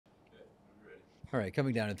All right,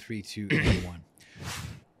 coming down to 3-2 and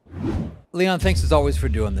 1. Leon, thanks as always for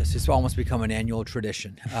doing this. It's almost become an annual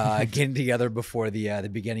tradition, getting together before the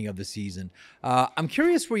beginning of the season. I'm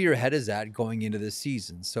curious where your head is at going into this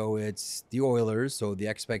season. So it's the Oilers, so the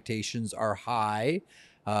expectations are high.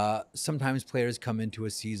 Sometimes players come into a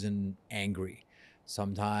season angry.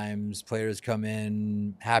 Sometimes players come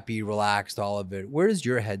in happy, relaxed, all of it. Where is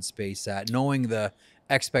your headspace at, knowing the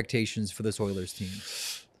expectations for this Oilers team?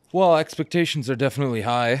 Well, expectations are definitely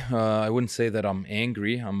high. I wouldn't say that I'm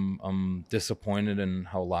angry. I'm disappointed in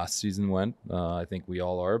how last season went. I think we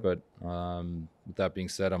all are. But with that being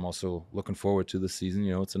said, I'm also looking forward to the season.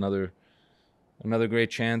 You know, it's another great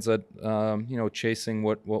chance at chasing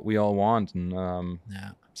what we all want. And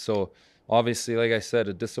so obviously, like I said,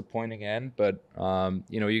 a disappointing end. But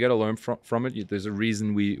you got to learn from it. There's a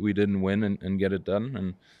reason we didn't win and get it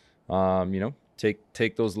done. And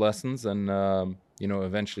take those lessons and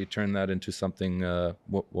eventually turn that into something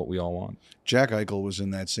what we all want. Jack Eichel was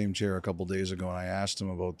in that same chair a couple days ago, and I asked him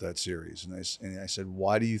about that series. And I said,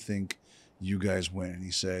 why do you think you guys win? And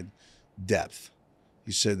he said, depth.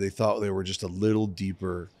 He said they thought they were just a little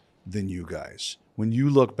deeper than you guys. When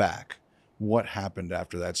you look back, what happened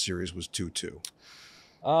after that series was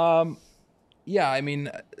 2-2? Yeah, I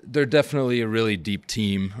mean, they're definitely a really deep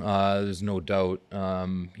team. There's no doubt.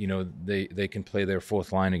 They can play their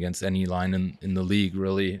fourth line against any line in the league,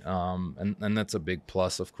 really. And that's a big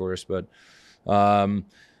plus, of course. But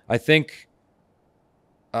I think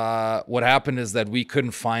what happened is that we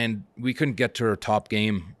couldn't get to our top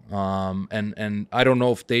game. And I don't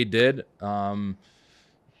know if they did,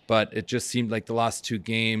 but it just seemed like the last two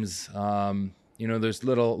games, there's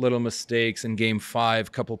little mistakes in game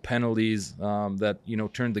 5, couple penalties that,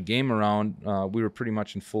 turned the game around. We were pretty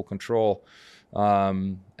much in full control.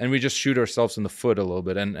 And we just shoot ourselves in the foot a little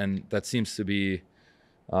bit. And that seems to be,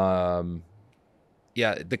 the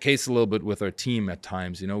case a little bit with our team at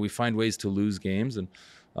times. We find ways to lose games. And,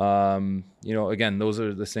 again, those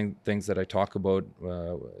are the same things that I talk about,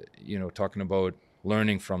 talking about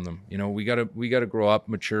learning from them. We gotta grow up,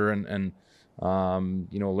 mature, and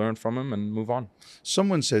learn from him and move on.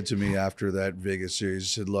 Someone said to me after that Vegas series, he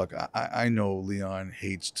said, look, I know Leon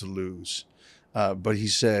hates to lose, but he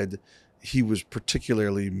said he was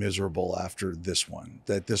particularly miserable after this one,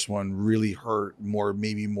 that this one really hurt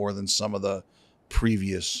maybe more than some of the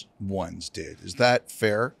previous ones did. Is that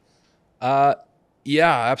fair? Yeah,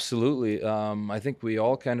 absolutely. I think we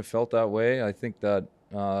all kind of felt that way. I think that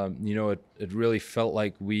it really felt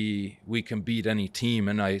like we can beat any team,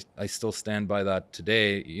 and I still stand by that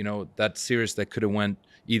today. That series that could have went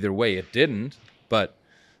either way, it didn't, but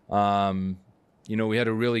we had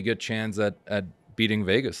a really good chance at beating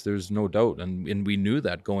Vegas. There's no doubt, and we knew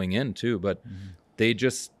that going in too, but they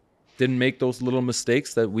just didn't make those little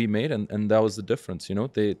mistakes that we made, and that was the difference.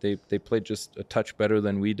 They played just a touch better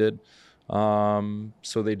than we did,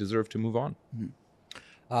 so they deserve to move on.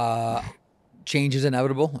 Change is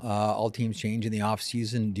inevitable. All teams change in the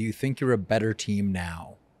offseason. Do you think you're a better team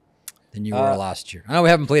now than you were last year? I know we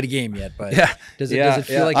haven't played a game yet, but does it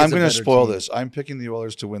feel like I'm going to spoil this. I'm picking the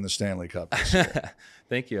Oilers to win the Stanley Cup this year.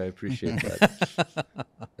 Thank you. I appreciate that.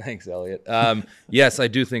 Thanks, Elliotte. Yes, I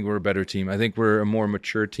do think we're a better team. I think we're a more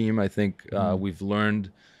mature team. I think we've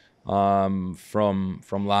learned from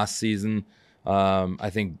last season. I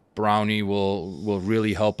think Brownie will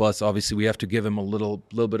really help us. Obviously, we have to give him a little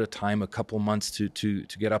bit of time, a couple months to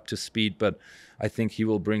get up to speed. But I think he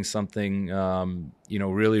will bring something,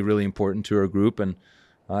 really, really important to our group. And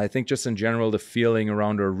I think just in general, the feeling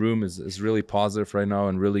around our room is really positive right now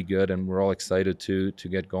and really good. And we're all excited to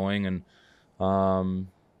get going and,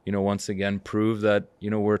 once again, prove that,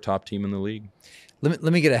 we're a top team in the league. Let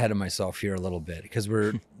me get ahead of myself here a little bit, because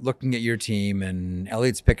we're looking at your team and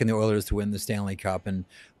Elliott's picking the Oilers to win the Stanley Cup. And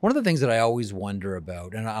one of the things that I always wonder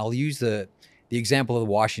about, and I'll use the example of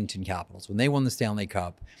the Washington Capitals. When they won the Stanley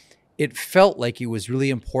Cup, it felt like it was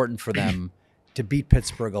really important for them to beat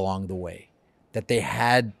Pittsburgh along the way, that they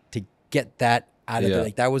had to get that out of it.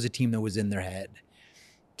 Like that was a team that was in their head.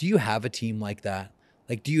 Do you have a team like that?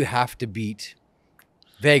 Like, do you have to beat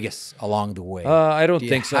Vegas along the way? I don't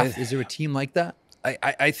think so. Is there a team like that?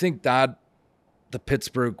 I think that the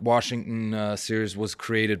Pittsburgh-Washington series was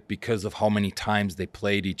created because of how many times they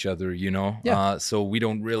played each other, so we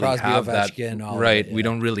don't really have Ovechkin, that. Right, we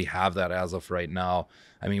don't really have that as of right now.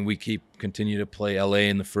 I mean, we continue to play LA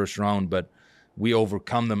in the first round, but we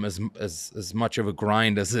overcome them as much of a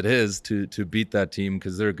grind as it is to beat that team,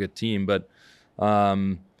 because they're a good team. But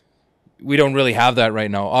we don't really have that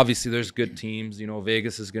right now. Obviously, there's good teams.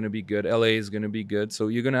 Vegas is going to be good. LA is going to be good. So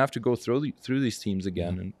you're going to have to go through these teams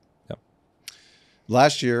again. And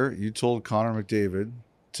Last year, you told Connor McDavid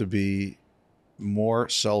to be more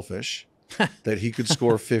selfish, that he could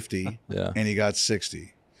score 50, Yeah. and he got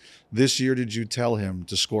 60. This year, did you tell him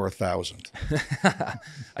to score 1,000?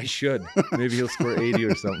 I should. Maybe he'll score 80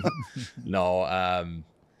 or something. No,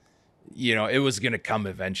 you know, it was going to come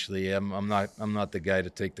eventually. I'm not the guy to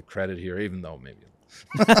take the credit here, even though maybe.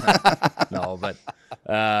 No, but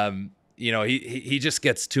you know, he just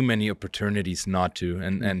gets too many opportunities not to,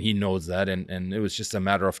 and he knows that, and it was just a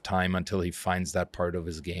matter of time until he finds that part of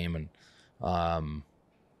his game, and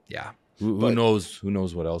yeah. Who knows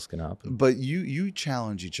what else can happen. But you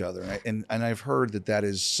challenge each other, and I've heard that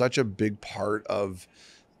is such a big part of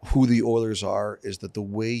who the Oilers are, is that the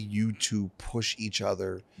way you two push each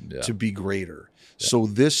other to be greater. Yeah. So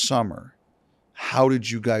this summer, how did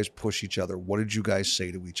you guys push each other? What did you guys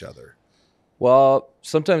say to each other? Well,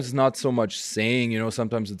 sometimes it's not so much saying, you know,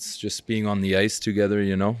 sometimes it's just being on the ice together,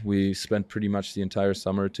 you know. We spent pretty much the entire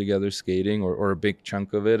summer together skating, or a big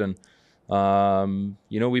chunk of it, and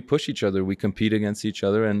you know, we push each other, we compete against each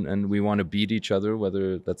other, and we want to beat each other,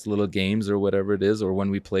 whether that's little games or whatever it is, or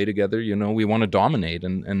when we play together, you know, we want to dominate,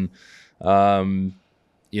 and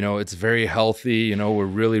you know, it's very healthy. You know, we're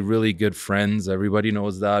really, really good friends. Everybody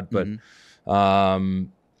knows that, but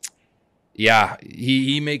yeah,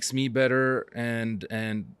 he makes me better, and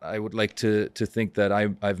I would like to think that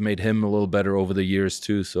I've made him a little better over the years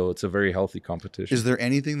too. So it's a very healthy competition. Is there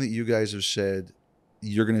anything that you guys have said,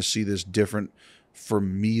 you're going to see this different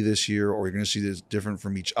from me this year, or you're going to see this different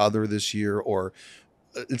from each other this year? Or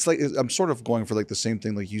it's like, I'm sort of going for like the same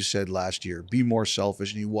thing like you said last year, be more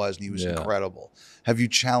selfish, and he was incredible. Have you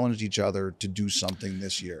challenged each other to do something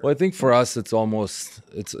this year? Well, I think for us, it's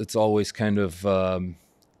always kind of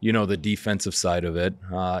you know, the defensive side of it,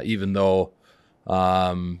 even though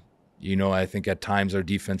you know, I think at times our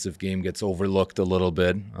defensive game gets overlooked a little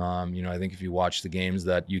bit. You know, I think if you watch the games,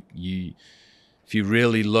 that if you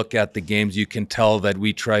really look at the games, you can tell that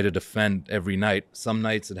we try to defend every night. Some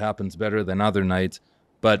nights it happens better than other nights,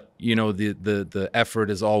 but you know, the effort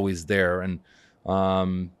is always there, and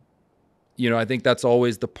you know, I think that's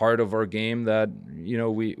always the part of our game that, you know,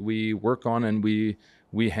 we work on and we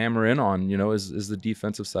hammer in on, you know, is the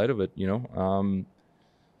defensive side of it, you know.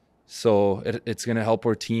 So it's going to help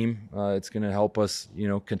our team. It's going to help us, you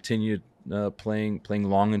know, continue playing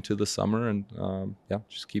long into the summer, and yeah,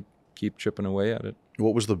 just keep chipping away at it.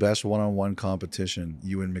 What was the best one-on-one competition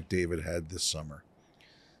you and McDavid had this summer?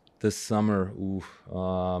 This summer,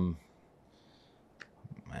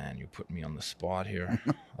 man, you put me on the spot here.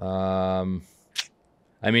 I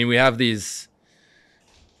mean, we have these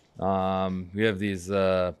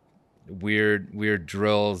weird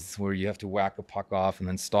drills where you have to whack a puck off and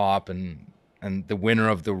then stop, and the winner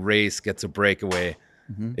of the race gets a breakaway.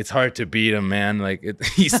 Mm-hmm. It's hard to beat him, man. Like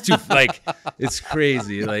he's too like, it's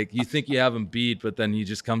crazy. Like you think you have him beat, but then he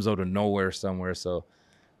just comes out of nowhere somewhere. So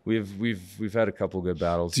we've had a couple good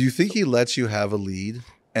battles. Do you think he lets you have a lead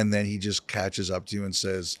and then he just catches up to you and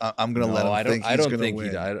says, "I'm going to let him think he's going to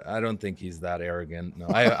win"? I don't think he's that arrogant. No,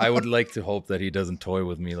 I would like to hope that he doesn't toy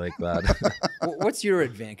with me like that. What's your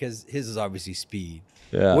advantage? Because his is obviously speed.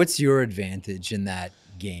 Yeah. What's your advantage in that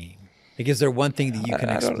game? Like, is there one thing that you can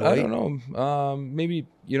exploit? I don't know. Maybe,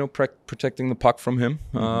 you know, protecting the puck from him.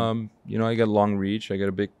 Mm-hmm. You know, I got long reach. I got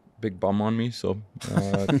a big bum on me, so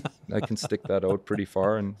I can stick that out pretty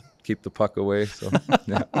far and keep the puck away. So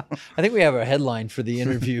yeah. I think we have a headline for the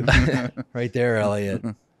interview right there,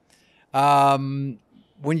 Elliotte. When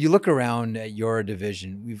you look around at your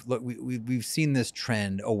division, we've seen this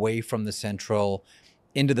trend away from the Central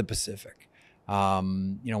into the Pacific. You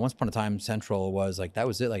know, once upon a time, Central was like, that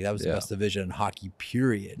was it. Like that was the best division in hockey,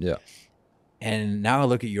 period. Yeah. And now I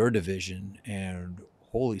look at your division and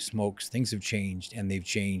holy smokes, things have changed, and they've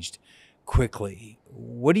changed quickly.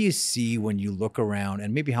 What do you see when you look around,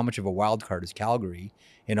 and maybe how much of a wild card is Calgary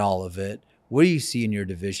in all of it? What do you see in your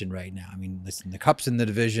division right now? I mean, listen, the Cup's in the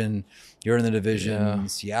division, you're in the division,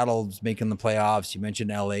 Seattle's making the playoffs. You mentioned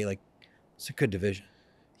LA, like it's a good division.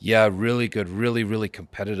 Yeah, really good, really, really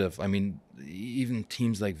competitive. I mean, even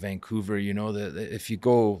teams like Vancouver, you know, if you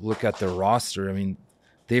go look at their roster, I mean,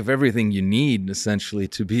 they have everything you need essentially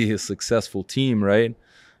to be a successful team, right?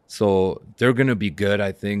 So they're going to be good.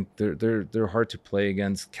 I think they're hard to play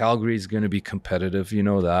against. Calgary's going to be competitive, you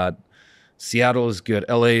know that. Seattle is good,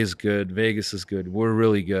 LA is good, Vegas is good. We're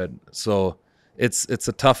really good. So it's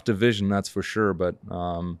a tough division, that's for sure. But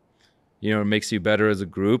you know, it makes you better as a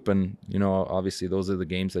group, and you know, obviously those are the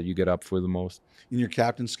games that you get up for the most. In your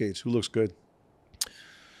captain skates, who looks good?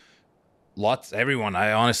 Everyone.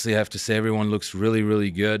 I honestly have to say everyone looks really,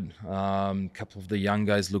 really good. A couple of the young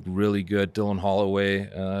guys look really good. Dylan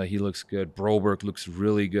Holloway, he looks good. Broberg looks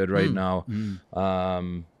really good right now.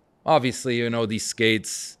 Obviously, these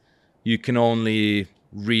skates, you can only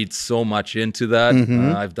read so much into that.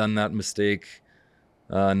 I've done that mistake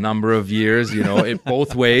a number of years, it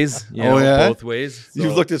both ways. Both ways. So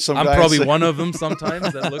You've looked at some I'm guys probably one of them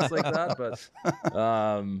sometimes that looks like that, but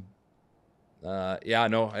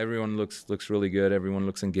everyone looks really good. Everyone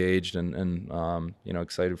looks engaged and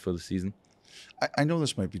excited for the season. I know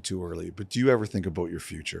this might be too early, but do you ever think about your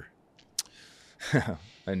future?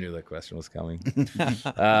 I knew that question was coming.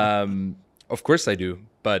 Of course I do,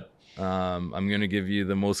 but I'm going to give you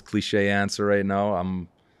the most cliche answer right now. I'm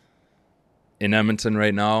in Edmonton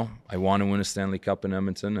right now. I want to win a Stanley Cup in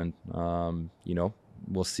Edmonton, and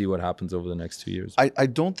we'll see what happens over the next 2 years. I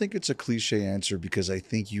don't think it's a cliche answer because I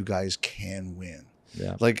think you guys can win.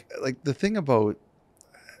 Yeah. Like the thing about,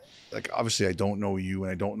 obviously I don't know you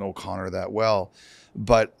and I don't know Connor that well,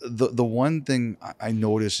 but the one thing I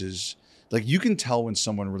notice is you can tell when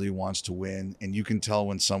someone really wants to win, and you can tell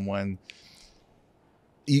when someone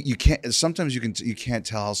you can't. Sometimes you can't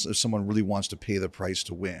tell if someone really wants to pay the price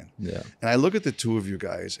to win. Yeah. And I look at the two of you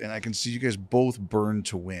guys, and I can see you guys both burn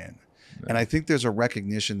to win. Yeah. And I think there's a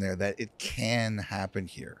recognition there that it can happen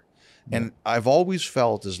here. Yeah. And I've always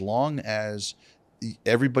felt as long as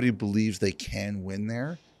everybody believes they can win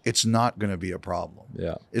there, it's not going to be a problem.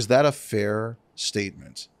 Yeah. Is that a fair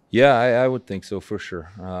statement? Yeah, I would think so for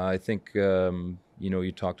sure. I think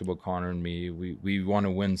you talked about Connor and me. We want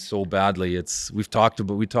to win so badly. We talk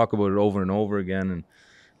about it over and over again,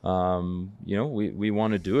 and we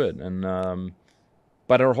want to do it. And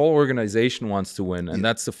but our whole organization wants to win, and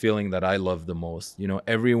that's the feeling that I love the most.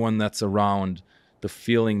 Everyone that's around, the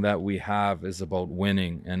feeling that we have is about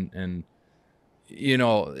winning, and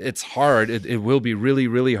it's hard. It will be really,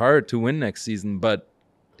 really hard to win next season, but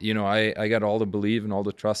I got all the belief and all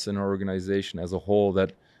the trust in our organization as a whole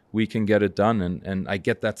that we can get it done. And I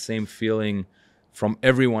get that same feeling from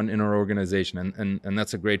everyone in our organization. And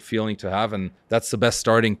that's a great feeling to have. And that's the best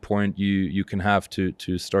starting point you can have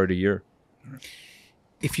to start a year.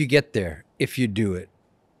 If you get there, if you do it,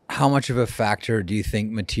 how much of a factor do you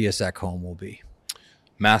think Mattias Ekholm will be?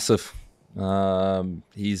 Massive.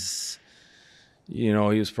 He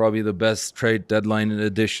was probably the best trade deadline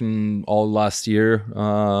addition all last year.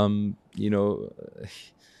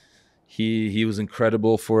 He was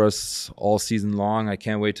incredible for us all season long. I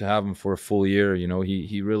can't wait to have him for a full year.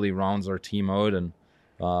 He really rounds our team out, and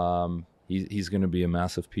he's going to be a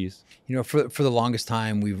massive piece. For the longest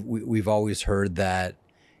time, we've always heard that,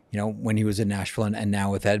 when he was in Nashville and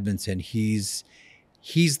now with Edmonton, he's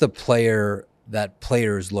the player that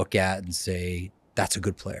players look at and say, that's a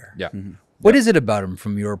good player. Yeah. Mm-hmm. What is it about him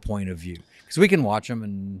from your point of view? Because we can watch him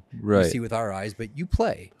and we see with our eyes, but you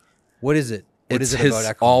play. What is it? It's his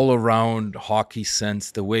about Ekholm? All-around hockey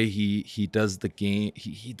sense, the way he does the game,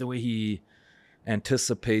 the way he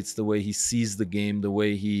anticipates, the way he sees the game, the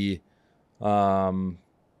way he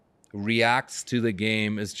reacts to the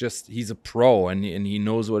game is just, he's a pro, and he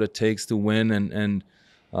knows what it takes to win, and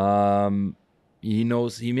he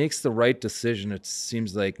makes the right decision. It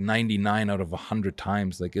seems like 99 out of 100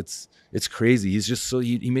 times. It's crazy. He's just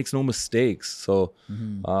he makes no mistakes. So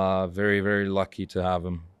very, very lucky to have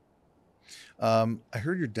him. I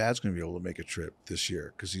heard your dad's going to be able to make a trip this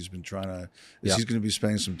year because he's been trying to. He's going to be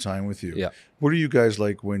spending some time with you. Yeah. What are you guys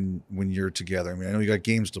like when you're together? I mean, I know you got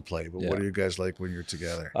games to play, but what are you guys like when you're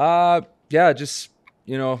together? Just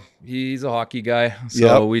he's a hockey guy,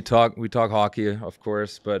 so we talk hockey, of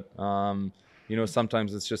course, but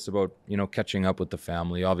sometimes it's just about catching up with the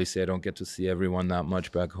family. Obviously, I don't get to see everyone that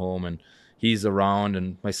much back home, and he's around,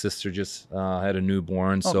 and my sister just had a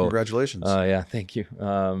newborn. Oh, so congratulations. Yeah, thank you.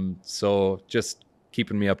 So just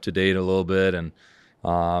keeping me up to date a little bit, and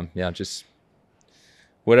just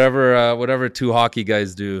whatever two hockey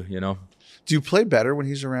guys do, Do you play better when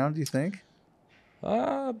he's around, do you think?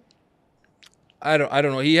 I don't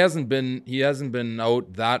know. He hasn't been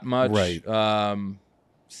out that much. Right.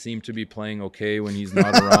 Seem to be playing okay when he's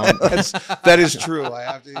not around. That is true. I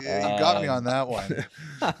have to. You got me on that one.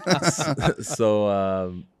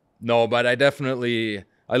 So no, but I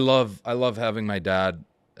love having my dad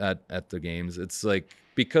at the games. It's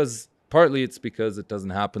partly it's because it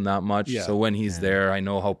doesn't happen that much. Yeah. So when he's there, I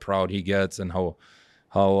know how proud he gets and how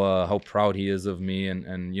proud he is of me,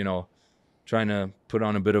 and trying to put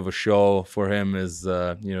on a bit of a show for him is,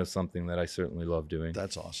 something that I certainly love doing.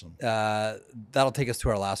 That's awesome. That'll take us to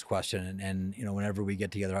our last question. And whenever we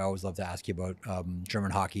get together, I always love to ask you about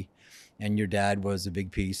German hockey. And your dad was a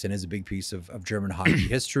big piece and is a big piece of German hockey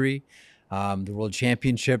history. The World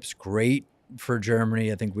Championships, great for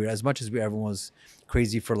Germany. I think as much as everyone was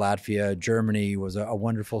crazy for Latvia, Germany was a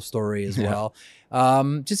wonderful story as well.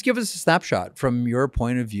 Just give us a snapshot from your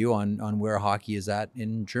point of view on where hockey is at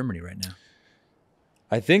in Germany right now.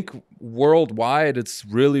 I think worldwide it's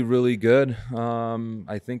really, really good.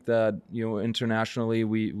 I think that, internationally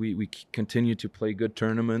we continue to play good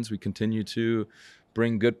tournaments. We continue to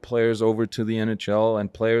bring good players over to the NHL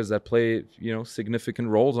and players that play, significant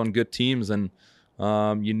roles on good teams, and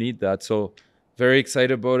you need that. So very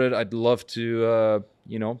excited about it. I'd love to,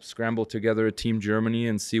 scramble together a Team Germany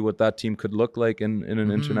and see what that team could look like in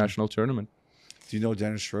an international tournament. Do you know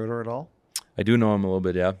Dennis Schroeder at all? I do know him a little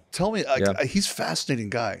bit, yeah. Tell me, he's a fascinating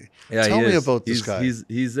guy. Yeah, Tell me about this guy.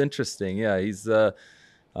 He's interesting. Yeah, he's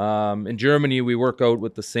in Germany. We work out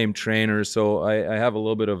with the same trainer, so I have a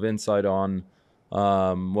little bit of insight on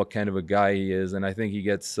what kind of a guy he is, and I think he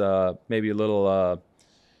gets maybe a little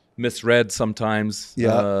misread sometimes.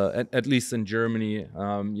 Yeah. At least in Germany,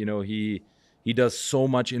 he does so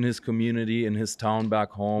much in his community, in his town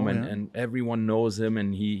back home, and everyone knows him,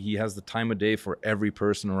 and he has the time of day for every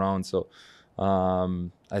person around. So.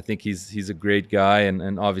 I think he's a great guy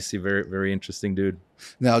and obviously very, very interesting dude.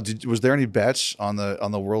 Now, was there any bets on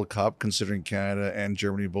the World Cup, considering Canada and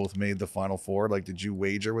Germany both made the Final Four? Like, did you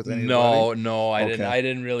wager with anybody? No, I didn't. I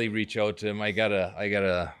didn't really reach out to him. I gotta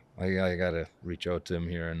reach out to him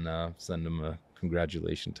here and send him a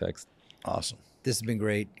congratulation text. Awesome. This has been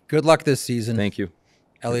great. Good luck this season. Thank you.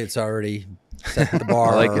 Elliott's already set the bar.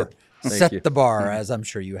 I like it. Set the bar, as I'm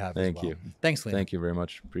sure you have as well. Thank you. Thanks, Leon. Thank you very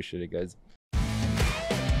much. Appreciate it, guys.